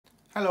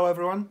Hello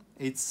everyone,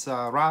 it's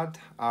Rad.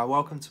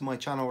 Welcome to my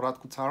channel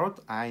Radko Tarot,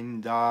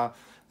 and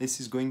this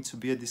is going to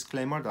be a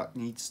disclaimer that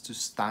needs to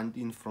stand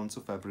in front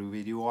of every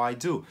video I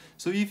do.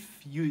 So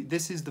if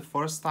this is the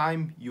first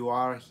time you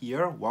are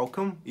here,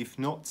 welcome. If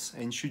not,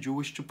 and should you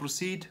wish to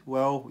proceed,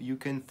 well, you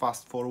can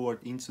fast forward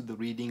into the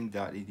reading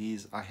that it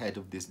is ahead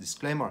of this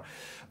disclaimer.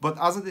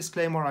 But as a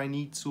disclaimer, I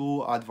need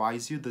to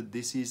advise you that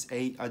this is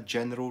a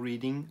general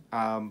reading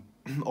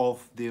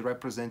of the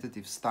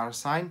representative star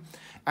sign,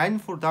 and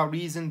for that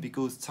reason,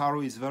 because tarot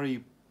is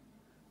very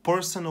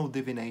personal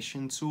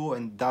divination tool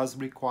and does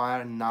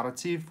require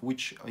narrative,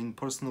 which in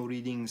personal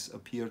readings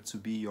appear to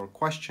be your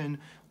question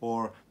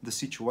or the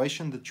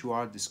situation that you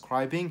are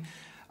describing,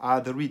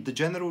 the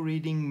general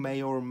reading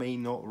may or may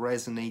not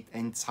resonate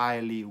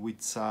entirely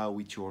with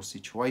your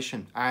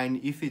situation.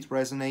 And if it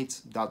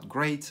resonates, that's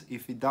great.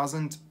 If it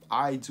doesn't,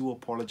 I do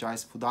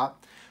apologize for that,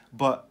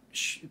 but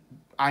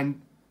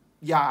and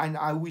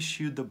I wish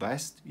you the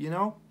best, you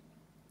know,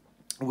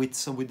 with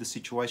the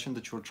situation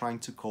that you're trying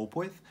to cope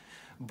with.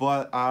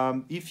 But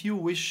if you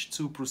wish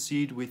to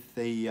proceed with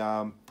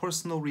a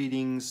personal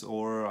readings,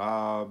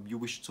 or you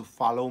wish to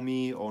follow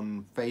me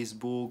on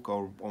Facebook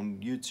or on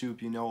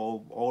YouTube, you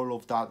know, all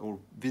of that, or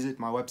visit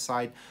my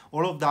website,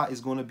 all of that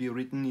is going to be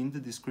written in the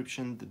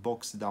description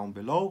box down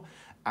below.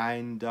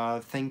 And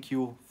thank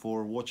you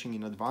for watching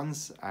in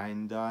advance,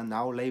 and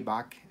now lay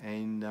back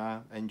and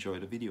enjoy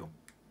the video.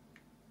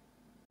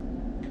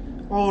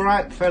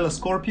 Alright, fellow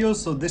Scorpios,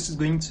 so this is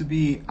going to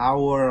be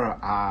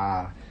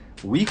our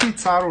weekly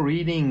tarot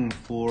reading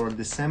for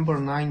December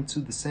 9 to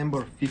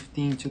December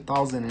 15,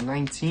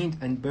 2019.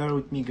 And bear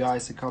with me,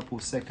 guys, a couple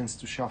of seconds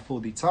to shuffle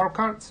the tarot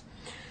cards.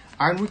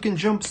 And we can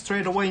jump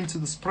straight away into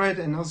the spread.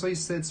 And as I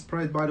said,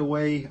 spread, by the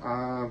way,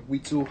 we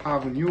do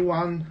have a new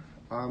one.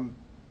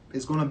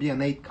 It's going to be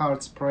an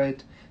 8-card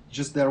spread.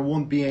 Just there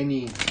won't be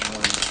any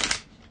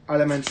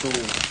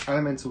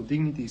elemental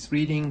dignities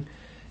reading,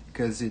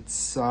 because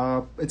it's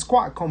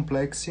quite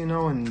complex, you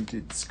know, and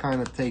it's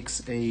kind of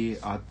takes a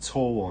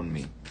toll on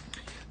me.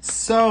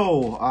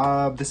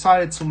 So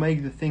decided to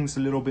make the things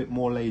a little bit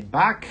more laid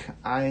back,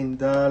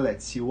 and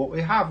let's see what we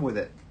have with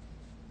it.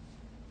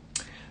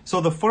 So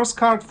the first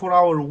card for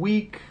our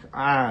week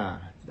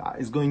that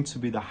is going to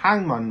be the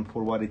Hangman.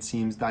 For what it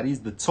seems, that is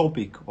the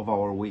topic of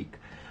our week.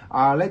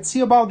 Let's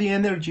see about the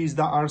energies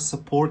that are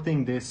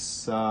supporting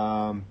this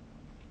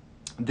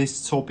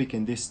this topic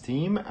and this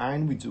theme,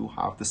 and we do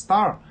have the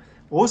Star.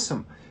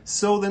 Awesome.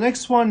 So the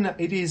next one,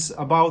 it is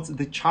about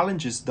the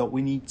challenges that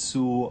we need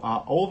to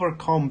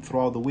overcome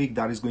throughout the week.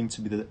 That is going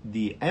to be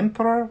the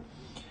Emperor,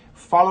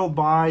 followed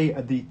by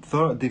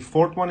the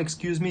fourth one,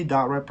 excuse me,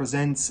 that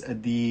represents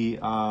the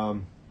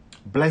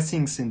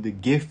blessings and the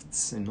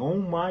gifts. And oh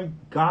my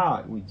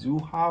God, we do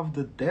have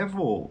the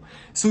Devil.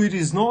 So it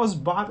is not as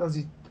bad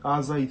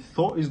as I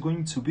thought it's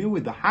going to be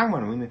with the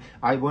Hangman. I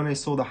mean, when I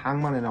saw the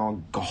Hangman, and I was,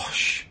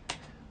 gosh,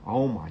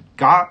 oh my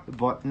God.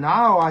 But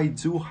now I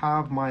do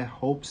have my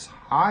hopes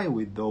high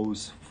with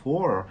those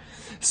four.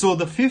 So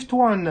the fifth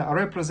one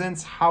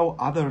represents how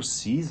others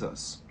sees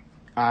us,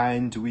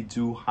 and we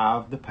do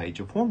have the Page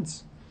of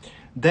Wands.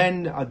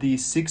 Then the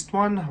sixth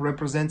one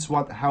represents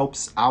what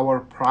helps our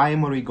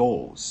primary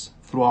goals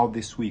throughout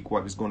this week,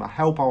 what is going to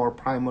help our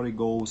primary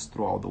goals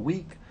throughout the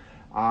week.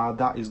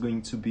 That is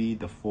going to be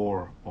the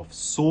Four of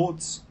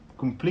Swords,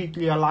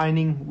 completely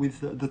aligning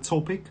with the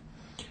topic.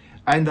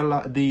 And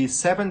the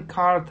seventh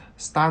card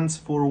stands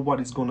for what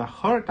is going to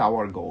hurt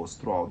our goals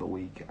throughout the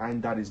week,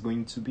 and that is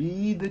going to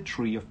be the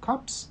Three of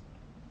Cups.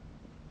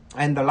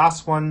 And the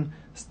last one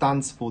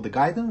stands for the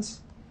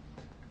guidance,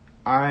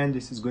 and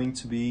this is going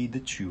to be the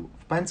Two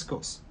of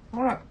Pentacles.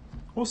 All right,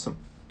 awesome.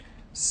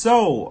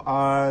 So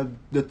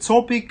the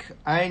topic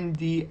and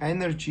the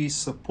energy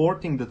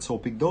supporting the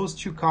topic, those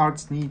two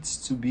cards needs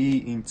to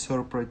be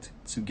interpreted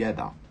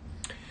together.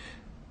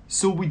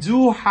 So we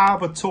do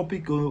have a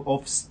topic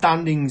of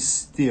standing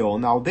still.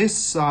 Now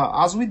this,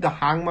 as with the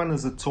Hangman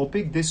as a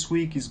topic, this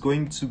week is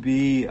going to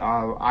be,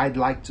 I'd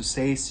like to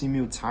say,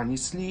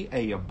 simultaneously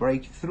a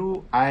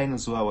breakthrough and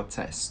as well a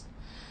test.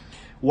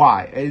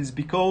 Why? It's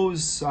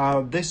because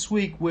this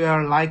week we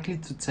are likely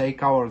to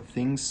take our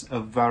things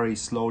very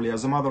slowly.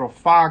 As a matter of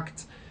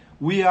fact,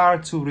 we are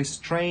to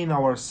restrain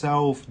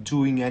ourselves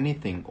doing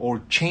anything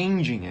or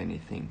changing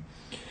anything.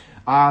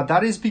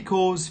 That is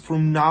because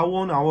from now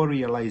on, our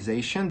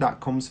realization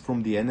that comes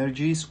from the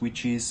energies,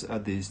 which is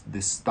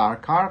this Star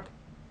card,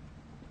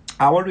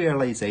 our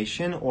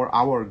realization or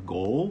our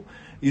goal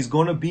is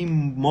going to be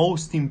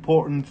most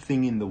important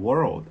thing in the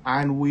world,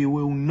 and we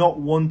will not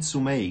want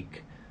to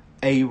make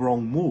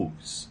wrong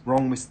moves,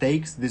 wrong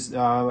mistakes,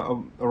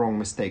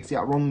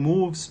 wrong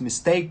moves,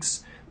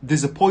 mistakes,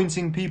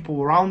 disappointing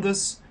people around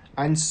us,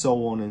 and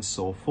so on and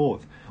so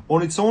forth.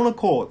 On its own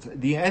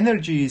accord, the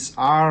energies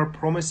are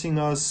promising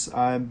us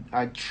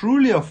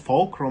truly a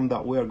fulcrum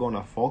that we are going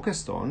to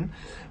focus on,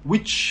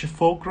 which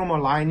fulcrum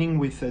aligning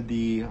with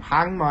the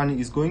Hangman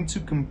is going to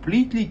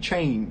completely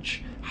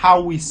change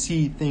how we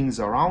see things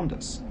around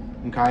us.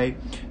 Okay,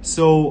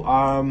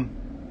 so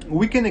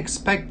we can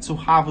expect to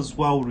have as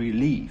well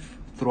relief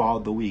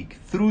throughout the week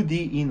through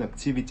the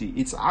inactivity.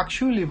 It's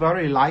actually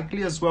very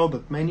likely as well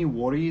that many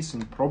worries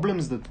and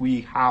problems that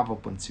we have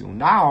up until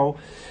now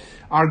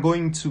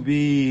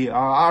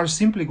are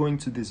simply going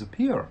to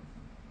disappear.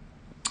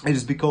 It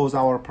is because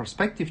our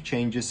perspective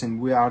changes,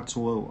 and we are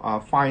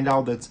to find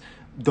out that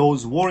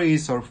those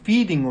worries are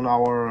feeding on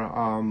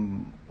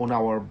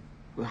our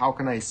how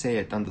can I say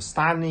it,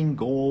 understanding,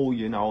 goal,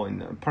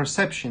 and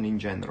perception in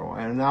general.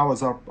 And now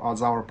as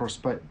our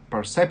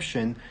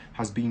perception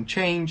has been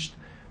changed,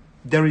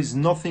 there is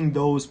nothing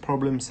those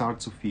problems are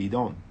to feed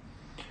on.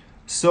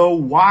 So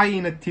why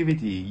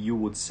inactivity, you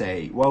would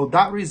say? Well,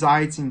 that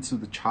resides into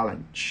the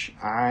challenge,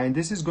 and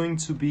this is going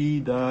to be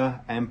the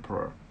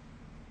Emperor.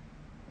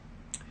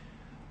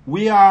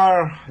 We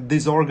are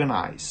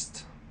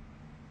disorganized,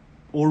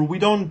 or we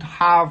don't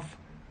have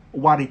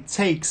what it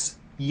takes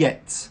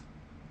yet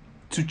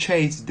to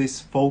chase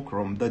this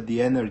fulcrum that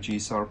the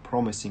energies are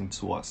promising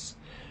to us.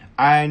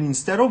 And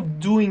instead of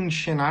doing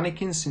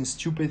shenanigans and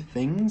stupid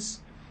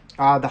things,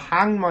 the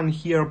Hangman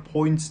here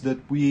points that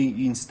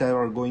we instead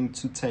are going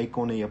to take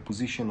on a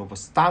position of a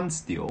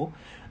standstill.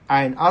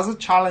 And as a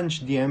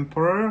challenge, the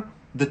Emperor,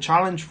 the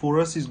challenge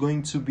for us is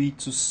going to be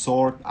to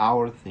sort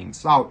our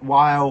things out.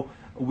 While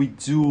we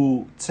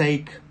do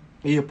take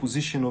a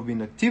position of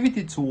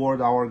inactivity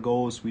toward our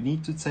goals, we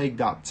need to take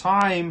that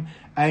time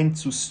and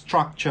to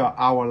structure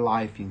our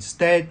life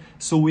instead,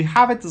 so we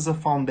have it as a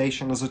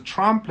foundation, as a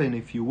trampoline,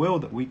 if you will,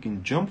 that we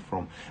can jump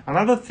from.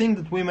 Another thing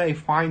that we may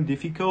find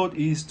difficult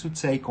is to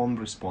take on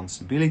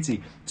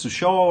responsibility, to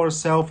show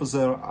ourselves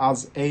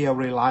as a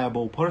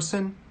reliable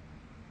person,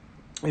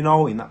 in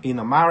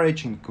a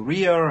marriage, in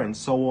career, and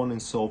so on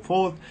and so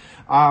forth,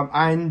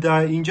 and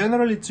in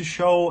generally to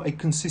show a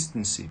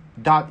consistency.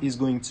 That is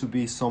going to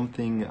be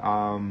something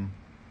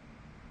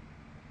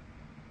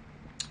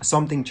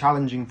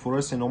challenging for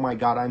us. And oh my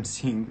God,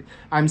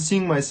 I'm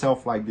seeing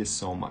myself like this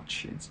so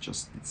much.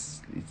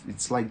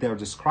 It's like they're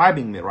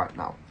describing me right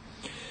now.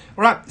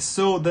 All right,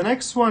 so the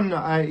next one,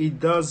 it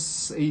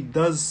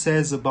does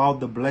says about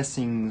the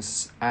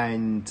blessings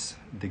and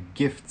the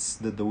gifts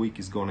that the week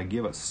is going to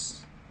give us.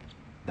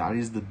 That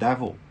is the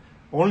Devil.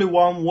 Only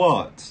one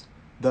word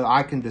that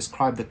I can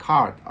describe the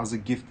card as a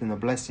gift and a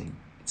blessing.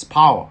 It's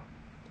power.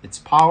 It's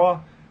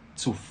power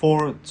to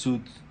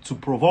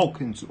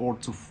provoke or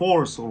to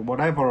force or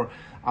whatever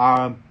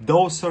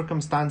those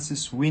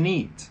circumstances we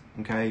need.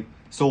 Okay,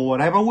 so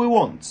whatever we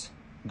want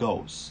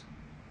goes.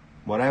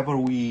 Whatever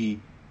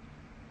we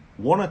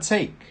want to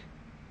take,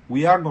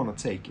 we are going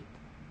to take it.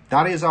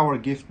 That is our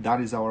gift.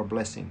 That is our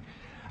blessing.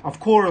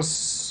 Of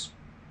course,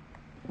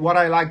 what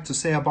I like to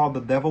say about the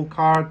Devil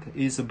card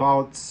is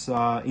about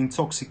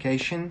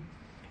intoxication.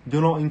 Do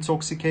not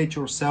intoxicate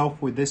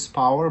yourself with this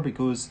power,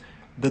 because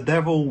the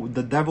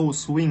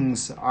devil's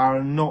wings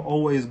are not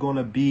always going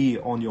to be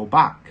on your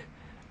back,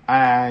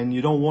 and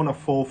you don't want to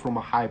fall from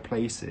high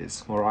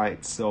places. All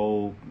right,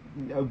 so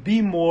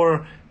be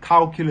more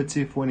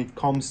calculative when it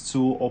comes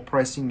to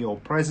oppressing your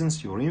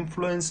presence, your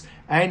influence,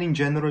 and in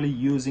generally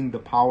using the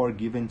power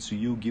given to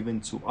you,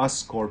 given to us,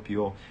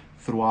 Scorpio,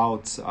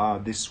 throughout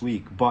this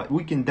week. But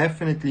we can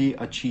definitely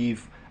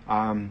achieve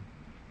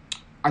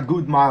a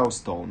good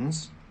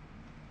milestones.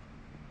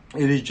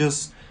 It is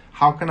just,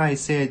 how can I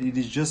say it? It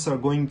is just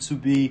going to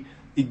be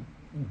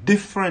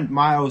different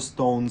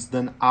milestones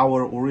than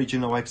our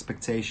original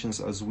expectations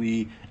as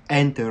we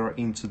enter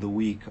into the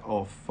week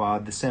of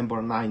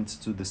December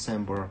 9th to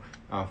December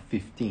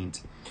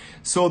 15th.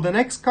 So the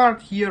next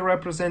card here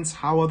represents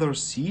how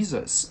others sees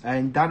us,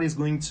 and that is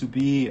going to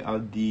be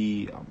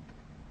the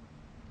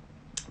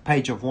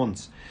Page of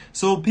Wands.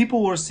 So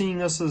people were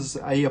seeing us as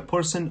a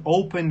person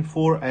open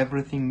for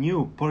everything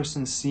new,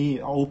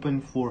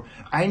 open for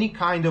any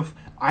kind of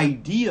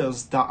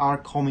ideas that are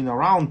coming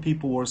around.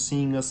 People were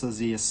seeing us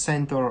as a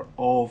center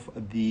of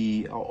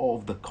the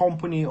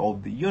company,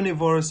 of the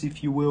universe,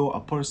 if you will,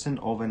 a person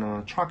of an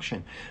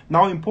attraction.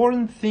 Now,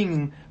 important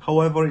thing,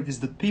 however, it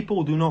is that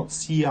people do not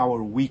see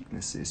our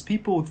weaknesses.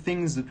 People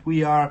think that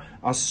we are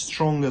as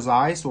strong as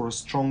ice or as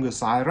strong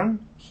as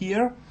iron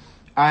here,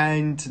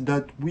 and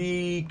that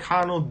we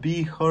cannot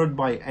be hurt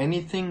by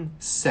anything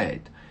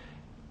said.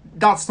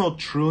 That's not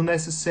true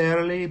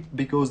necessarily,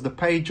 because the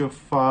Page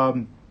of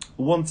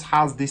Wands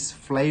has this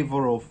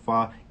flavor of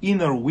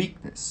inner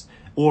weakness.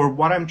 Or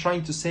what I'm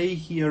trying to say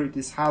here, it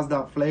has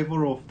that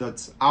flavor of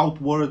that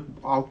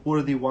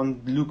outwardly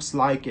one looks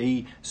like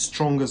a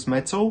strong as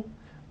metal,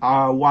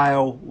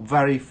 while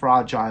very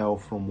fragile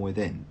from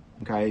within.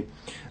 Okay,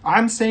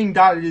 I'm saying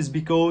that it is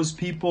because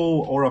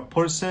people or a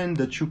person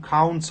that you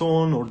count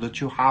on or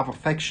that you have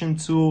affection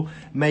to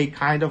may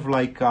kind of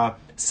like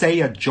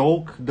say a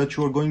joke that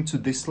you're going to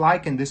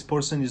dislike, and this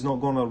person is not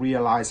going to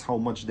realize how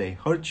much they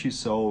hurt you.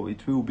 So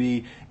it will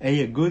be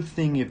a good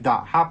thing if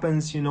that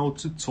happens,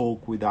 to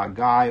talk with that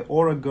guy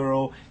or a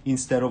girl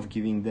instead of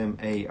giving them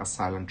a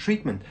silent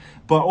treatment.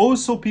 But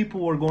also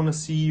people are going to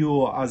see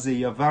you as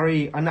a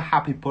very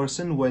unhappy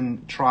person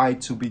when try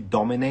to be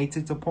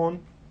dominated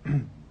upon.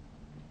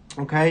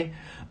 Okay,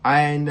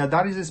 and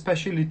that is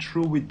especially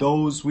true with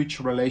those which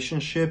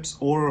relationships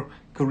or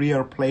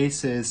career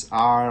places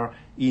are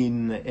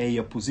in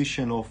a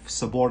position of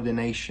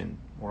subordination,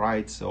 all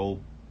right? So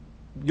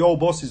your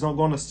boss is not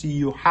going to see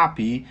you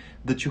happy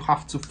that you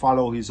have to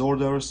follow his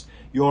orders.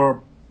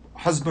 Your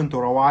husband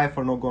or a wife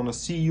are not going to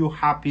see you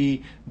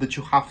happy that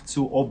you have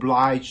to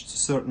oblige to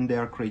certain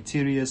their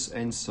criterias,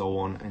 and so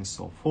on and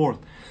so forth.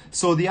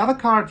 So the other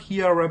card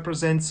here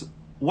represents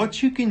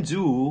what you can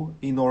do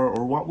in order,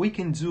 or what we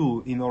can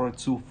do in order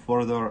to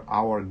further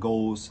our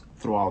goals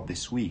throughout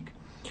this week.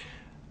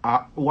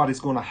 What is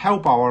going to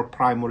help our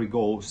primary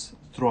goals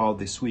throughout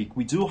this week?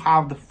 We do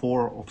have the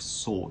Four of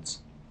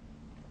Swords.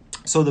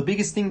 So the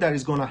biggest thing that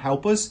is going to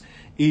help us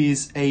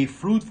is a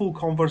fruitful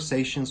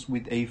conversations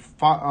with a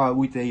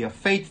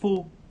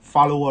faithful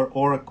follower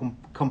or a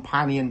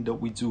companion that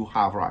we do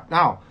have right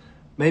now.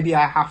 Maybe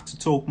I have to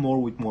talk more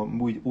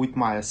with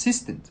my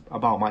assistant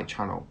about my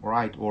channel,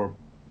 right? Or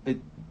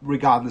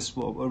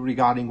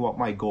regarding what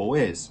my goal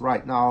is.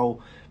 Right now,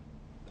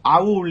 I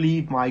will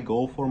leave my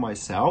goal for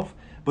myself,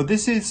 but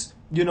this is,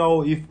 you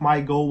know, if my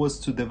goal was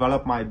to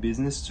develop my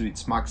business to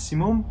its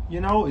maximum,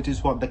 you know, it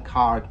is what the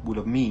card would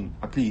have mean,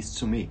 at least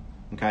to me.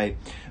 Okay,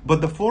 but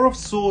the Four of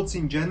Swords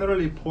in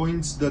generally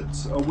points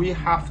that we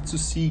have to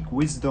seek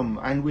wisdom,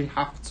 and we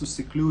have to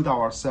seclude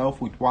ourselves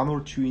with one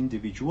or two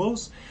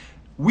individuals,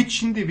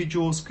 which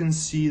individuals can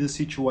see the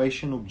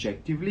situation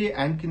objectively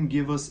and can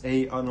give us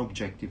an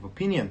objective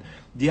opinion.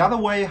 The other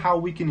way how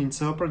we can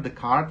interpret the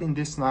card in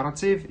this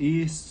narrative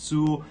is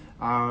to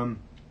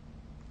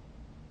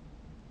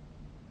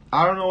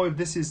I don't know if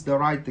this is the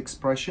right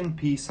expression,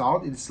 peace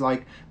out. It's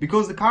like,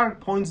 because the card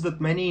points that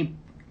many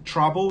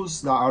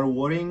troubles that are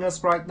worrying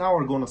us right now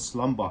are going to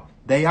slumber.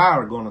 They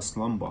are going to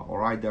slumber, all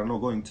right? They're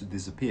not going to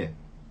disappear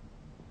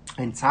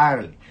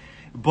entirely.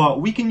 But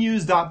we can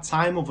use that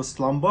time of a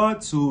slumber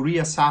to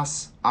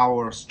reassess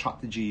our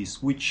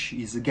strategies, which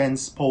is again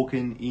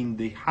spoken in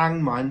the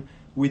Hangman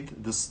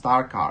with the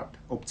Star card,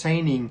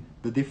 obtaining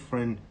the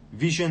different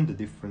vision, the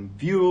different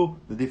view,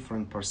 the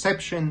different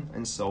perception,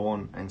 and so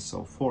on and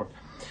so forth.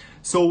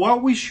 So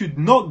what we should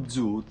not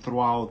do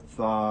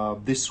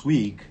throughout this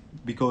week,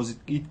 because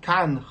it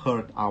can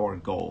hurt our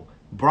goal,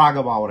 brag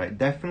about it.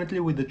 Definitely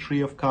with the Three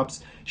of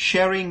Cups,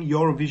 sharing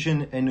your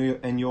vision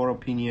and your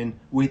opinion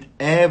with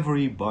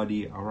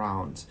everybody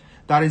around.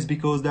 That is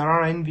because there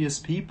are envious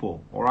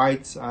people, all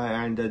right?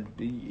 And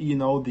you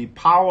know, the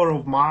power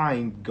of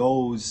mind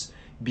goes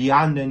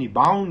beyond any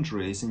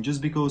boundaries, and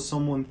just because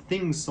someone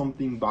thinks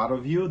something bad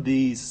of you,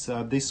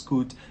 this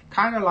could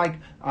kind of like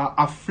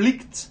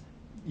afflict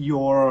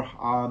your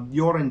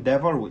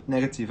endeavor with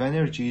negative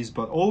energies,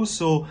 but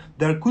also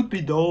there could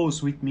be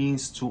those which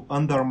means to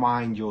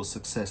undermine your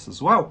success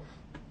as well.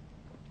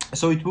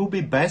 So it will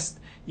be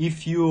best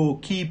if you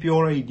keep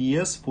your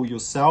ideas for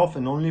yourself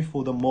and only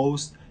for the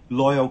most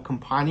loyal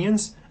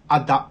companions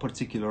at that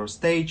particular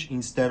stage,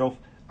 instead of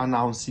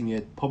announcing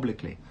it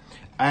publicly.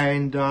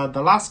 And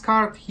the last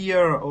card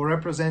here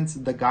represents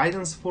the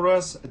guidance for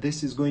us.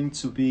 This is going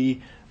to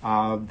be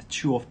the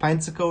Two of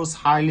Pentacles,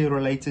 highly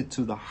related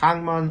to the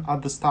Hangman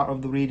at the start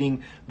of the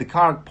reading. The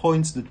card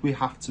points that we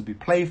have to be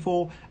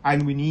playful,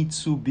 and we need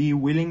to be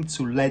willing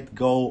to let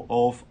go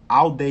of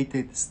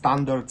outdated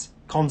standards,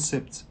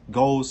 concepts,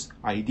 goals,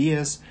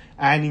 ideas,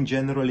 and in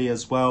generally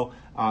as well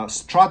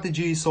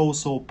strategies,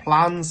 also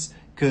plans,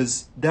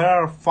 because there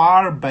are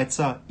far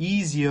better,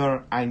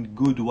 easier, and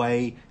good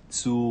way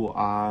to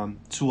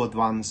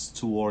advance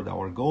toward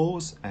our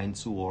goals and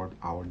toward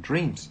our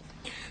dreams.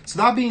 So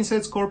that being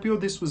said, Scorpio,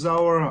 this was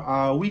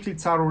our weekly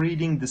tarot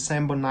reading,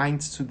 December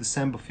 9th to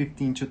December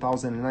 15th,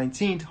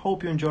 2019.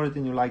 Hope you enjoyed it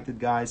and you liked it,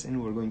 guys,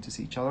 and we're going to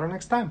see each other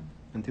next time.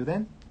 Until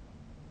then,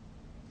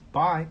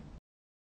 bye.